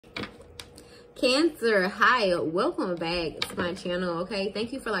Cancer, hi, welcome back to my channel. Okay,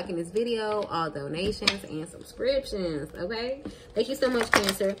 thank you for liking this video, all donations and subscriptions. Okay, thank you so much,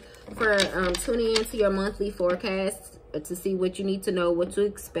 Cancer, for tuning into your monthly forecast to see what you need to know, what to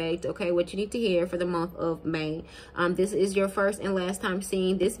expect, okay, what you need to hear for the month of May. This is your first and last time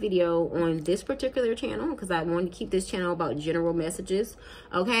seeing this video on this particular channel, because I wanted to keep this channel about general messages,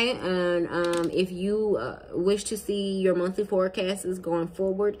 okay? And if you wish to see your monthly forecasts going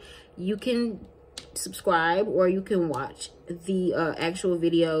forward, you can subscribe or you can watch the actual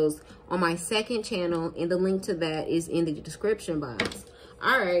videos on my second channel, and the link to that is in the description box.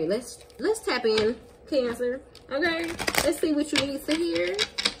 All right, let's tap in, Cancer. Okay, let's see what you need to hear.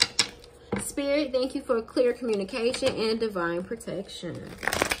 Spirit, thank you for clear communication and divine protection.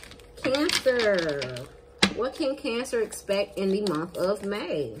 Cancer, what can Cancer expect in the month of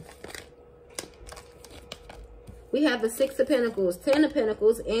May? We have the Six of Pentacles, Ten of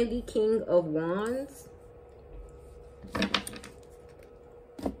Pentacles, and the King of Wands.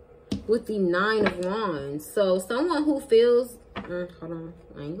 With the Nine of Wands. So someone who feels, hold on,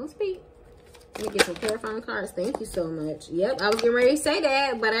 I ain't gonna speak. Let me get some clarifying cards. Thank you so much. Yep, I was getting ready to say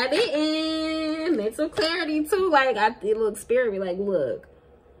that, but I didn't. Mental clarity too. Like, it looks spirit. Like, look,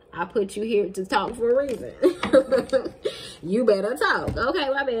 I put you here to talk for a reason. You better talk. Okay,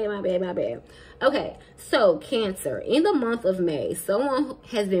 my bad. Okay, so Cancer, in the month of May, someone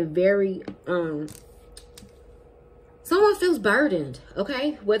has been very, someone feels burdened,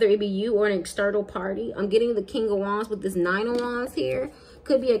 okay? Whether it be you or an external party. I'm getting the King of Wands with this Nine of Wands here.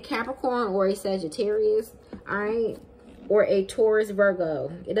 Could be a Capricorn or a Sagittarius, all right? Or a Taurus,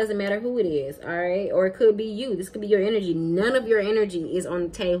 Virgo. It doesn't matter who it is, all right? Or it could be you. This could be your energy. None of your energy is on the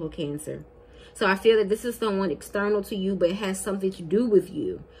table, Cancer. So I feel that this is someone external to you, but it has something to do with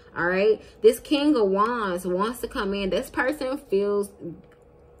you, all right? This King of Wands wants to come in. This person feels,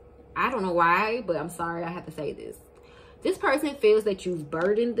 I don't know why, but I'm sorry I have to say this. This person feels that you've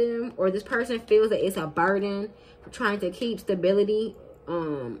burdened them, or this person feels that it's a burden for trying to keep stability,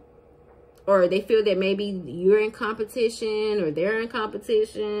 or they feel that maybe you're in competition or they're in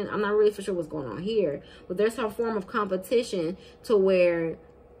competition. I'm not really for sure what's going on here, but there's some form of competition to where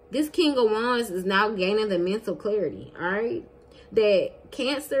this King of Wands is now gaining the mental clarity, all right? That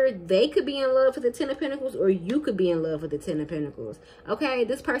Cancer, they could be in love with the Ten of Pentacles, or you could be in love with the Ten of Pentacles, okay?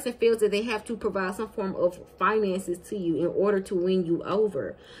 This person feels that they have to provide some form of finances to you in order to win you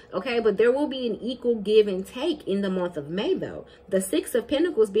over, okay? But there will be an equal give and take in the month of May, though. The Six of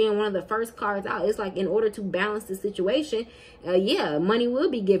Pentacles being one of the first cards out, it's like in order to balance the situation, yeah, money will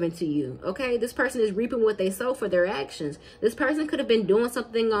be given to you, okay? This person is reaping what they sow for their actions. This person could have been doing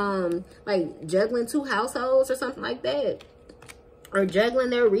something like juggling two households or something like that. Or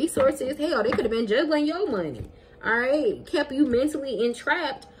juggling their resources. Hell, they could have been juggling your money. All right? Kept you mentally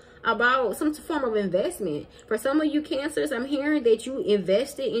entrapped about some form of investment. For some of you Cancers, I'm hearing that you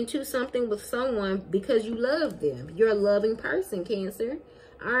invested into something with someone because you love them. You're a loving person, Cancer.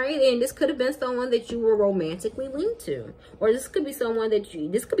 All right? And this could have been someone that you were romantically linked to. Or this could be someone that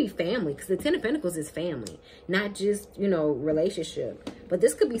this could be family. Because the Ten of Pentacles is family. Not just, you know, relationship. But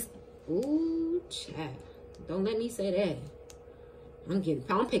this could be, ooh, child. Don't let me say that.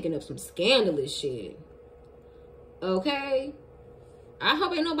 I'm picking up some scandalous shit. Okay? I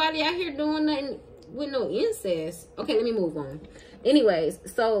hope ain't nobody out here doing nothing with no incest. Okay, let me move on. Anyways,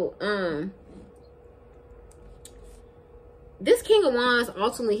 so, this King of Wands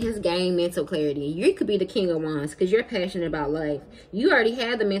ultimately has gained mental clarity. You could be the King of Wands because you're passionate about life. You already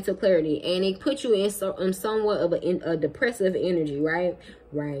had the mental clarity, and it put you in somewhat of a depressive energy, right?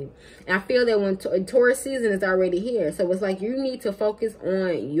 Right. And I feel that when Taurus season is already here, so it's like you need to focus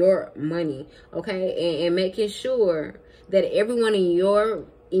on your money, okay? And making sure that everyone in your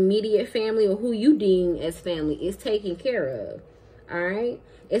immediate family, or who you deem as family, is taken care of, all right?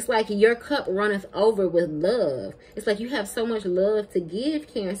 It's like your cup runneth over with love. It's like you have so much love to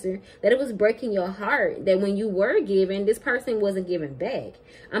give, Cancer, that it was breaking your heart that when you were giving, this person wasn't giving back.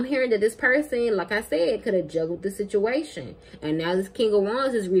 I'm hearing that this person, like I said, could have juggled the situation. And now this King of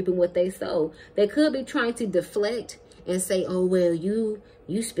Wands is reaping what they sow. They could be trying to deflect and say, oh, well, you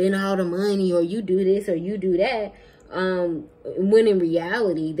spend all the money, or you do this, or you do that. When in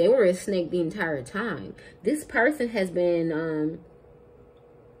reality, they were a snake the entire time. This person has been,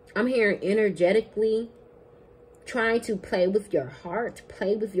 I'm hearing energetically trying to play with your heart,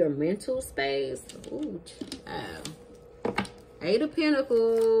 play with your mental space. Ooh, Eight of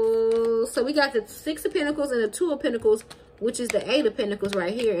Pentacles. So we got the Six of Pentacles and the Two of Pentacles, which is the Eight of Pentacles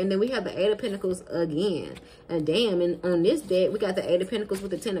right here. And then we have the Eight of Pentacles again. And damn, and on this deck, we got the Eight of Pentacles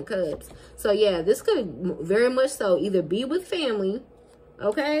with the Ten of Cups. So yeah, this could very much so either be with family,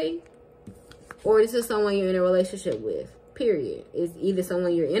 okay? or this is someone you're in a relationship with. Period. It's either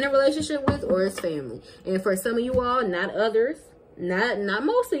someone you're in a relationship with or it's family. And for some of you all, not others, not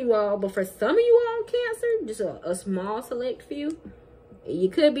most of you all, but for some of you all, Cancer, just a small select few, you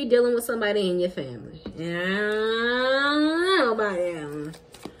could be dealing with somebody in your family. And I don't know about that one.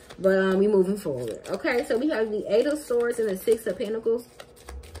 But we moving forward. Okay, so we have the 8 of Swords and the 6 of Pentacles.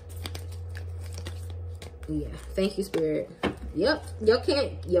 Yeah, thank you, Spirit. Yep, your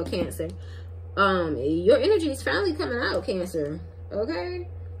Cancer. Your energy is finally coming out, Cancer. Okay,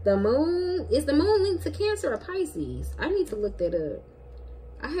 the moon, is the moon linked to Cancer or Pisces? I need to look that up.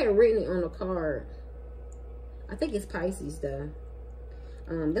 I had written it on the card. I think it's Pisces though.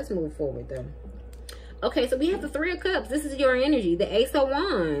 Let's move forward though. Okay, so we have the 3 of Cups. This is your energy. The Ace of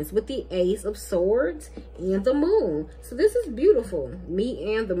Wands with the Ace of Swords and the Moon. So this is beautiful.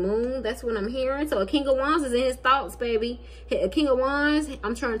 Me and the Moon. That's what I'm hearing. So a King of Wands is in his thoughts, baby. A King of Wands,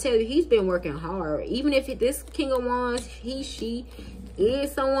 I'm trying to tell you, he's been working hard. Even if this King of Wands, she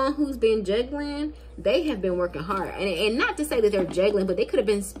is someone who's been juggling, they have been working hard. And not to say that they're juggling, but they could have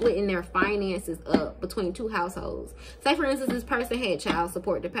been splitting their finances up between 2 households. Say, for instance, this person had child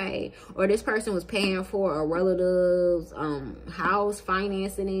support to pay, or this person was paying for a relative's house,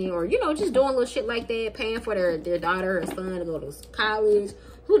 financing it, or, you know, just doing little shit like that, paying for their daughter or son to go to college.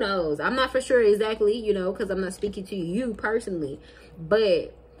 Who knows? I'm not for sure exactly, you know, because I'm not speaking to you personally.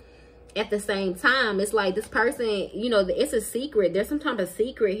 But at the same time, it's like this person, you know, it's a secret. There's some type of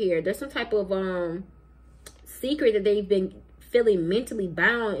secret here. There's some type of secret that they've been feeling mentally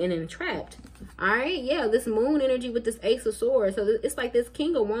bound and entrapped. All right, yeah, this moon energy with this Ace of Swords. So it's like this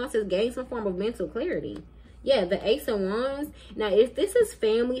King of Wands has gained some form of mental clarity. Yeah, the Ace of Wands. Now, if this is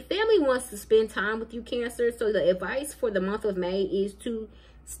family wants to spend time with you, Cancer. So the advice for the month of May is to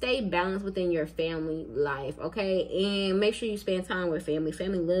stay balanced within your family life, okay? And make sure you spend time with family.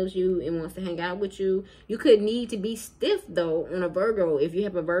 Family loves you and wants to hang out with you. You could need to be stiff, though, on a Virgo if you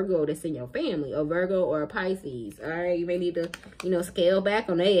have a Virgo that's in your family, a Virgo or a Pisces, all right? You may need to, you know, scale back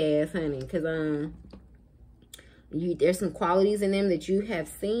on their ass, honey, because there's some qualities in them that you have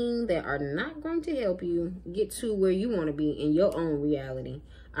seen that are not going to help you get to where you want to be in your own reality.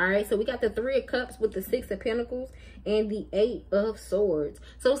 All right, so we got the 3 of Cups with the 6 of Pentacles and the 8 of Swords.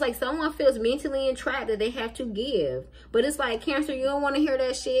 So it's like someone feels mentally entrapped that they have to give. But it's like, Cancer, you don't want to hear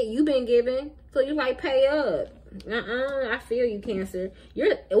that shit. You've been giving. So you like, pay up. I feel you, Cancer.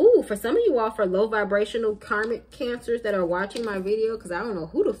 For some of you all, for low vibrational karmic Cancers that are watching my video, because I don't know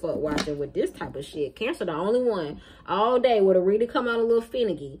who the fuck watching with this type of shit. Cancer, the only one all day would have really come out a little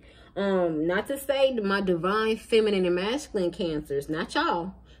finicky. Not to say my divine feminine and masculine Cancers, not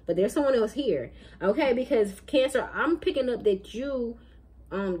y'all. But there's someone else here, okay? Because Cancer, I'm picking up that you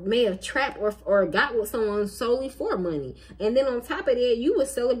may have trapped or got with someone solely for money. And then on top of that, you were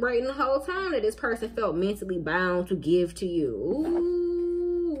celebrating the whole time that this person felt mentally bound to give to you.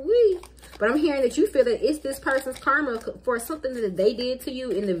 Ooh-wee. But I'm hearing that you feel that it's this person's karma for something that they did to you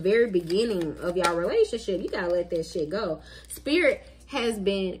in the very beginning of y'all relationship. You gotta let that shit go. Spirit has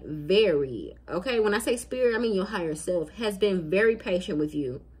been very, okay? When I say spirit, I mean your higher self has been very patient with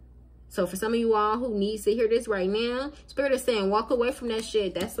you. So for some of you all who needs to hear this right now, Spirit is saying, walk away from that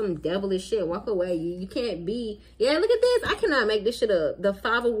shit. That's some devilish shit. Walk away. You can't be, yeah, look at this. I cannot make this shit up. The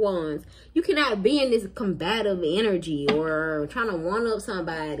 5 of Wands. You cannot be in this combative energy or trying to one-up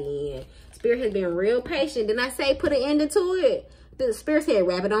somebody. And Spirit has been real patient. Didn't I say put an end to it? The Spirit said,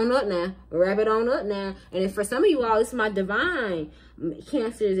 wrap it on up now. Wrap it on up now. And if for some of you all, it's my divine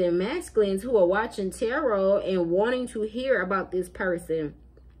Cancers and masculines who are watching tarot and wanting to hear about this person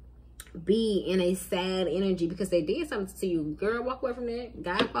be in a sad energy because they did something to you. Girl, walk away from that.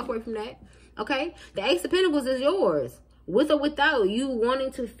 Guy, walk away from that. Okay? The Ace of Pentacles is yours. With or without you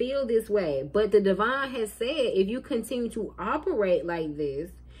wanting to feel this way. But the divine has said, if you continue to operate like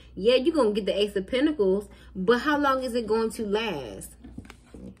this, yeah, you're going to get the Ace of Pentacles, but how long is it going to last?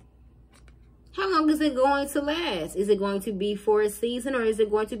 How long is it going to last? Is it going to be for a season or is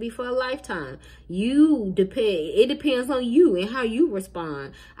it going to be for a lifetime? It depends on you and how you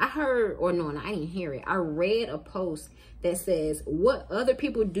respond. I heard, or no, I didn't hear it. I read a post that says what other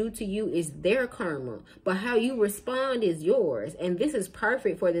people do to you is their karma, but how you respond is yours. And this is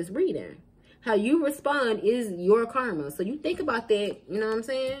perfect for this reading. How you respond is your karma. So you think about that, you know what I'm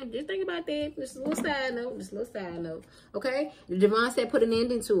saying? Just think about that. Just a little side note, okay? The divine said put an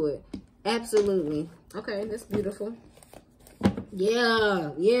ending to it. Absolutely. Okay, that's beautiful. Yeah.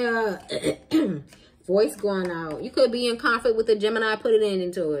 Voice going out. You could be in conflict with a Gemini, put an end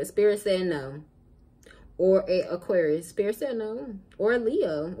into it. Spirit said no. Or a Aquarius. Spirit said no. Or a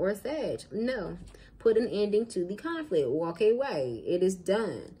Leo or a Sag. No. Put an ending to the conflict. Walk away. It is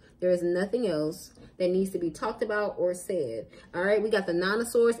done. There is nothing else that needs to be talked about or said. All right, we got the 9 of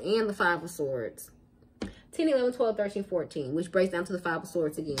Swords and the 5 of Swords. 10, 11, 12, 13, 14, which breaks down to the 5 of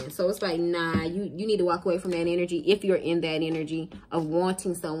Swords again. So it's like, nah, you need to walk away from that energy if you're in that energy of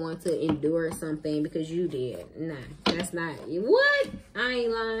wanting someone to endure something because you did. Nah, that's not it. What? I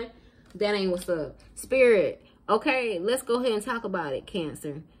ain't lying. That ain't what's up. Spirit, okay, let's go ahead and talk about it,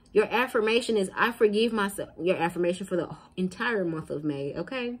 Cancer. Your affirmation is, I forgive myself. Your affirmation for the entire month of May,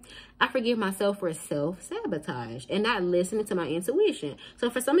 okay? I forgive myself for self-sabotage and not listening to my intuition. So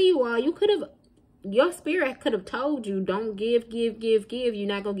for some of you all, you could have, your spirit could have told you, don't give. You're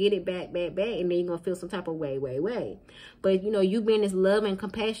not going to get it back. And then you're going to feel some type of way. But, you know, you being this loving,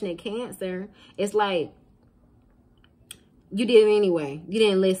 compassionate Cancer, it's like, you did it anyway. You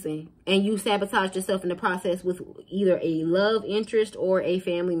didn't listen. And you sabotaged yourself in the process with either a love interest or a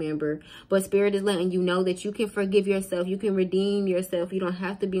family member. But Spirit is letting you know that you can forgive yourself. You can redeem yourself. You don't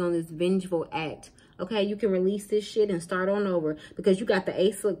have to be on this vengeful act. Okay, you can release this shit and start on over. Because you got the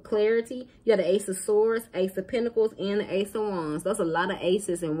Ace of Clarity. You got the Ace of Swords, Ace of Pentacles, and the Ace of Wands. That's a lot of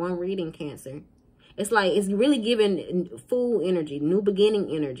aces in one reading, Cancer. It's like, it's really giving full energy, new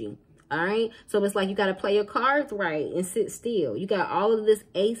beginning energy. All right. So it's like you got to play your cards right and sit still. You got all of this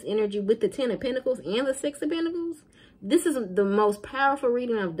ace energy with the 10 of Pentacles and the 6 of Pentacles. This is the most powerful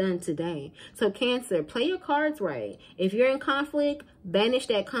reading I've done today. So Cancer, play your cards right. If you're in conflict, banish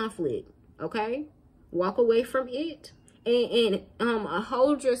that conflict. Okay. Walk away from it and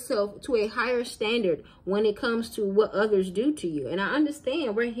hold yourself to a higher standard when it comes to what others do to you. And I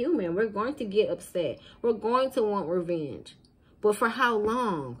understand we're human. We're going to get upset. We're going to want revenge. But for how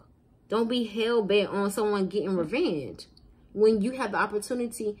long? Don't be hell-bent on someone getting revenge when you have the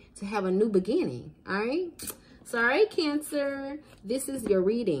opportunity to have a new beginning, all right? So, all right, Cancer, this is your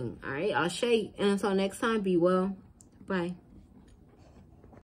reading, all right? I'll shake. And until next time, be well. Bye.